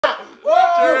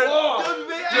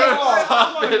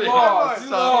Stop it. Stop. It's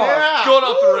going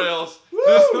off the rails.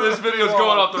 This video's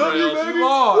going off the rails. You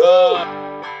lost.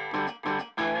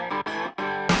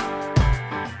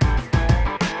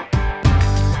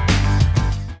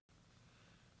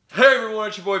 Hey everyone,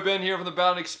 it's your boy Ben here from the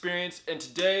Bound Experience, and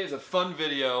today is a fun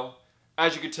video.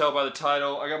 As you can tell by the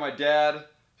title, I got my dad,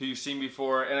 who you've seen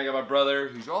before, and I got my brother,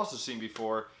 who's also seen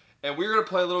before, and we're going to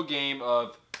play a little game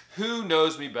of Who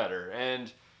Knows Me Better.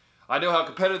 And I know how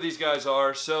competitive these guys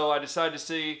are, so I decided to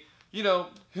see, you know,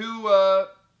 who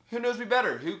knows me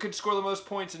better, who could score the most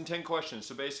points in 10 questions.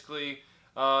 So basically,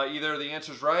 either the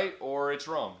answer's right or it's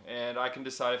wrong, and I can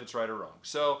decide if it's right or wrong.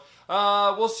 So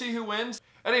we'll see who wins.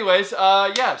 Anyways,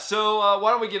 yeah, so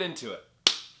why don't we get into it?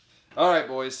 Alright,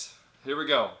 boys, here we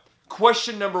go.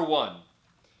 Question number 1.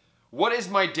 What is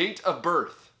my date of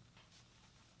birth?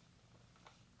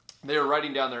 They are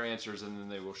writing down their answers and then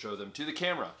they will show them to the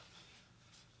camera.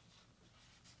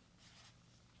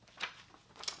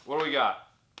 What do we got?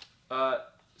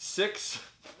 6.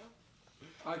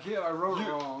 I wrote it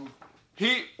wrong.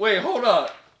 Wait, hold on.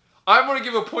 I'm going to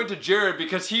give a point to Jared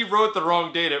because he wrote the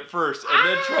wrong date at first and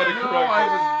then tried to correct it.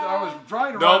 I was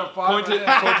trying to write a 5. Point to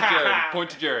Jared. Point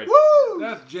to Jared. Woo!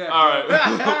 That's jacked All up.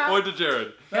 right. Point to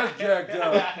Jared. That's jacked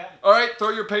up. All right, throw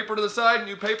your paper to the side.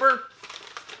 New paper.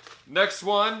 Next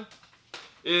one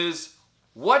is,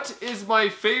 what is my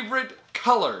favorite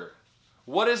color?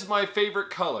 What is my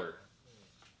favorite color?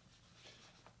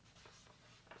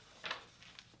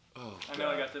 Oh, I know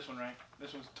I got this one right.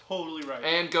 This one's totally right.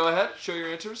 And go ahead, show your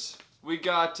answers. We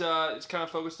got, it's kind of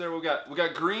focused there. We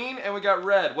got green and we got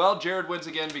red. Well, Jared wins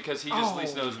again because he just at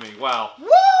least knows me. Wow. Woo!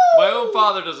 My own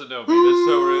father doesn't know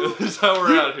me. That's how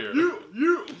we're out here.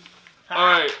 You. All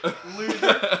right.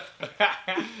 Loser.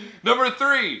 Number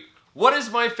 3. What is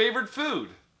my favorite food?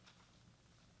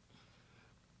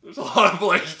 There's a lot of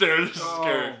blanks there. This is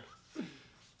scary.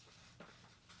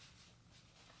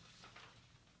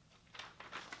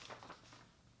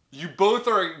 You both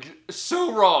are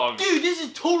so wrong. Dude, this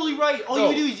is totally right.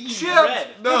 All you do is eat Chips. bread.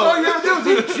 No. All you have to do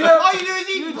is eat chips. All you do is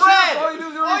eat bread. All you do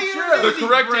is eat The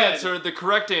chips.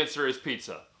 correct answer is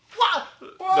pizza. What?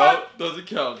 No, doesn't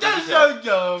count. That's so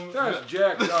dumb. That's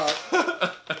jacked up.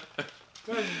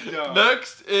 That's dumb.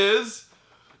 Next is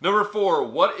number 4.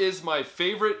 What is my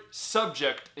favorite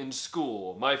subject in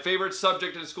school? My favorite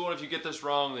subject in school, and if you get this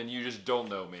wrong, then you just don't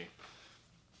know me.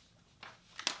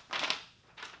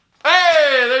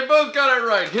 Hey, they both got it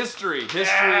right. History. History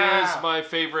is my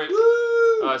favorite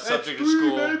subject in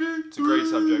school. Baby. It's a great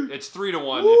subject. It's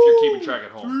 3-1 if you're keeping track at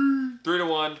home.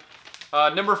 3-1.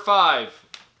 Number 5.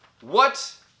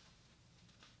 What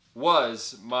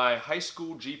was my high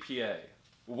school GPA?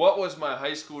 What was my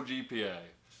high school GPA?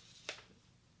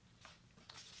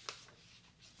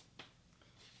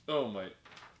 Oh my.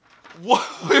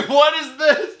 What is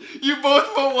this? You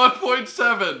both put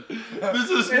 1.7. This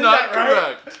is not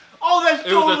correct. Oh, that's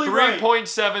totally right. It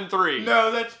was a 3.73. No,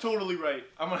 that's totally right.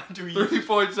 I'm gonna have to read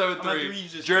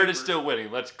 3.73. Jared is still winning.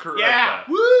 Let's correct that.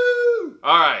 Woo!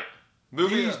 All right.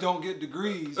 Moving These on. don't get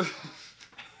degrees.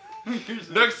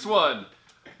 Next one.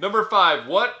 Number 5.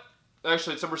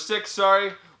 Actually, it's number 6,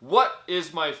 sorry. What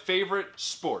is my favorite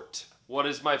sport? What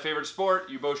is my favorite sport?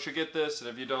 You both should get this, and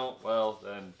if you don't, well,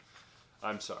 then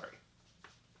I'm sorry.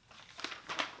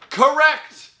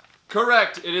 Correct!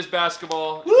 Correct. It is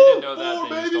basketball. If you didn't know that,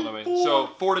 then you just don't know me. So,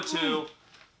 4-2.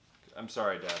 I'm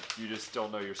sorry, Dad. You just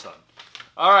don't know your son.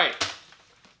 All right.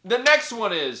 The next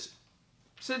one is,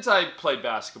 since I played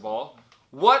basketball,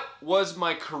 what was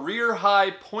my career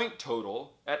high point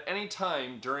total at any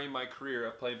time during my career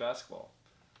of playing basketball?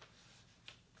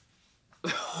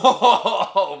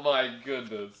 Oh my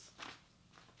goodness.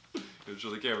 You gotta show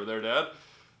the camera there, Dad.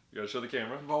 You gotta show the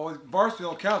camera. Well, varsity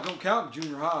don't count in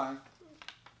junior high.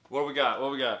 What do we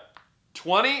got?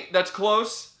 20? That's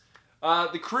close.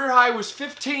 The career high was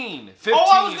 15. 15. Oh,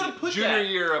 I was gonna put junior that.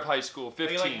 year of high school.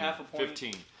 15. Like half a point.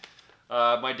 15.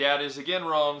 My dad is again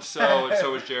wrong, so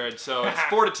is Jared. So it's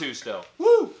 4-2 still.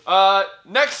 Woo!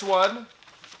 Next one.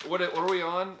 What are we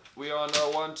on? We on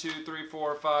 1, 2, 3,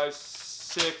 4, 5,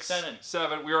 6,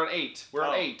 7. We're on 8. We're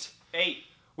on 8. 8.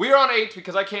 We are on 8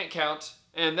 because I can't count.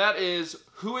 And that is,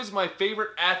 who is my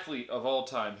favorite athlete of all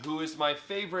time? Who is my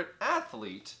favorite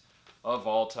athlete of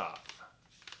all time?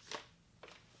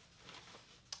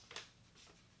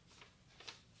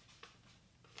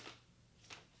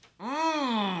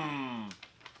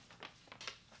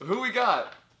 Who we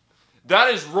got? That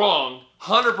is wrong.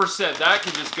 100%. That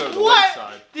can just go to the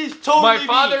wayside. This is totally My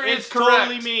father me. is It's correct.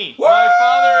 totally me. My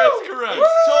father is correct.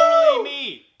 It's totally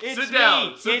me. It's Sit me.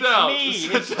 down. Sit it's down. me.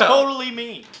 Sit It's down. totally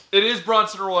me. It is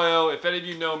Bronson Arroyo. If any of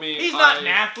you know me, He's not an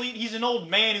athlete. He's an old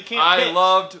man who can't I pitch.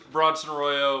 loved Bronson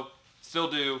Arroyo. Still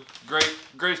do.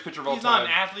 Greatest pitcher of all He's time. not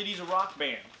an athlete. He's a rock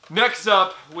band. Next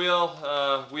up, we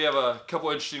have a couple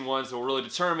interesting ones that will really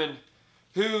determine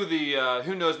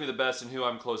who knows me the best and who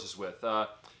I'm closest with.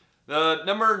 The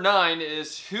number 9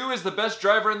 is who is the best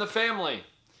driver in the family,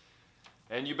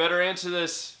 and you better answer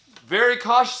this very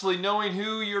cautiously, knowing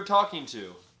who you're talking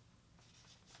to.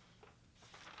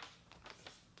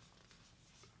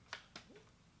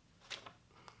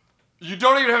 You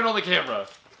don't even have it on the camera.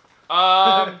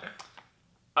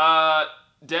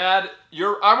 Dad,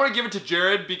 I'm gonna give it to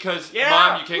Jared because Yeah.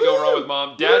 Mom, you can't go wrong Woo. with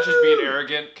Mom. Dad's just being Woo.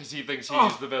 arrogant because he thinks he's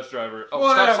Oh. the best driver. Oh,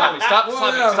 Whatever. stop slapping! Stop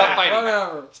slapping! Stop fighting!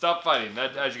 Whatever. Stop fighting!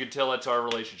 That, as you can tell, that's our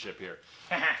relationship here.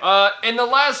 And the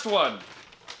last one,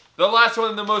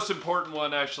 and the most important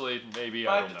one, actually, maybe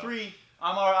I 5 don't to know. 3.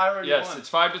 I already Yes, won. it's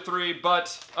 5-3,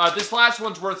 but this last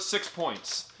one's worth 6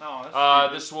 points. No,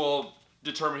 that's This will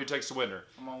determine who takes the winner.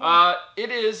 I'm on one.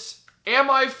 It is, am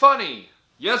I funny?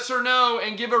 Yes or no,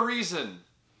 and give a reason.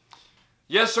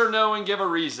 Yes or no, and give a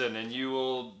reason, and you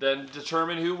will then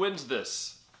determine who wins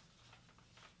this.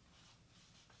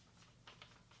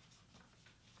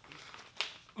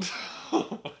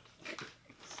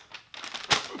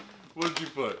 What did you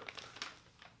put?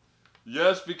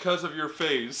 Yes, because of your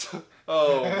face.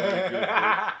 Oh my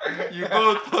goodness. You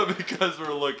both put because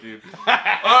we're looking.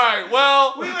 Alright,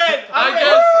 well, We win. I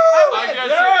guess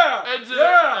Yeah. it's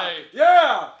Yeah. hey.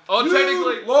 Yeah. Oh, You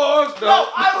technically- lost. No,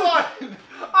 I won.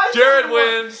 Jared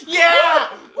wins. Yeah.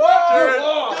 Jared- You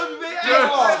lost. Jared,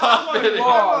 lost. stop it. You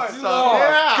lost. Stop.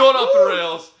 Yeah. It's going off the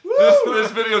rails.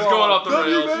 This video's going off the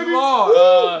W, rails. baby. You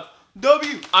lost.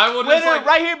 W. I would just Winner like,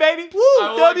 right here, baby. Woo.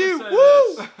 I would like to W. say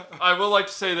Woo. this. I would like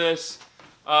to say this.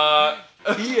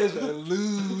 He is a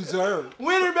loser.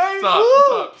 Winner, baby. Stop, Woo.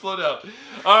 stop, slow down.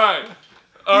 All right.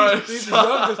 All right. He's the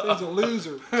stop. youngest. He's a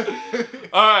loser.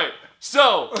 All right.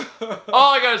 So,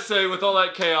 all I gotta say with all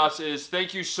that chaos is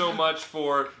thank you so much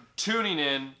for tuning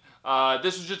in.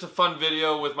 This was just a fun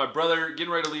video with my brother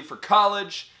getting ready to leave for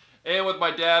college, and with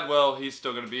my dad. Well, he's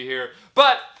still gonna be here,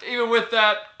 but even with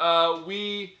that,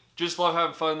 we just love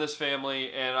having fun in this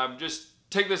family, and I'm just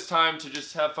take this time to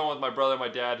just have fun with my brother and my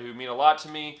dad, who mean a lot to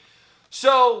me.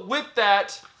 So, with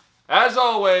that, as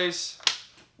always,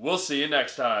 we'll see you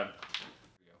next time.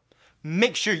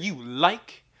 Make sure you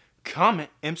like, comment,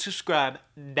 and subscribe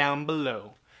down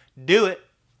below. Do it,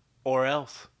 or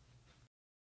else.